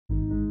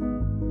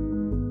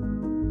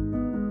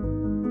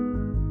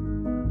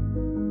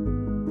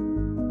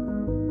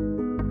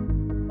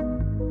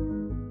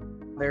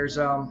there's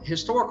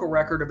historical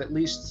record of at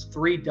least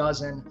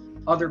 36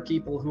 other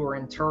people who are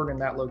interred in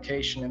that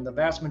location, and the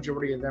vast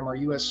majority of them are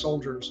U.S.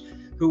 soldiers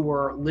who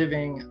were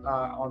living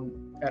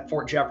at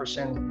Fort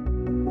Jefferson.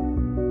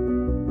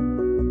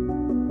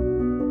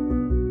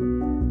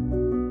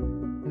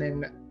 And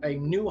then a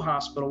new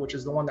hospital, which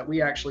is the one that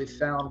we actually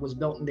found, was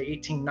built in the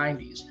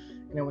 1890s.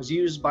 And it was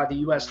used by the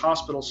U.S.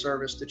 Hospital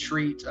Service to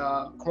treat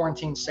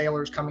quarantined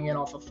sailors coming in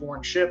off of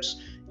foreign ships,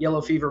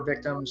 yellow fever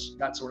victims,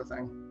 that sort of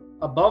thing.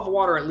 Above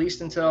water, at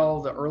least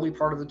until the early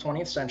part of the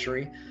 20th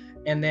century.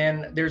 And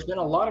then there's been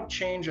a lot of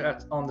change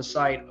on the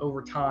site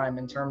over time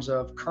in terms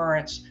of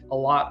currents, a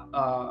lot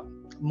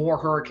more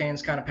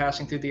hurricanes kind of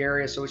passing through the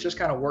area. So it's just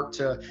kind of worked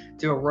to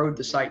erode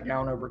the site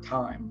down over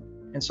time.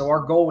 And so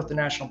our goal with the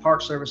National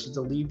Park Service is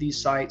to leave these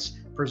sites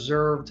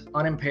preserved,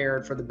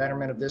 unimpaired, for the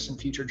betterment of this and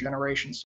future generations.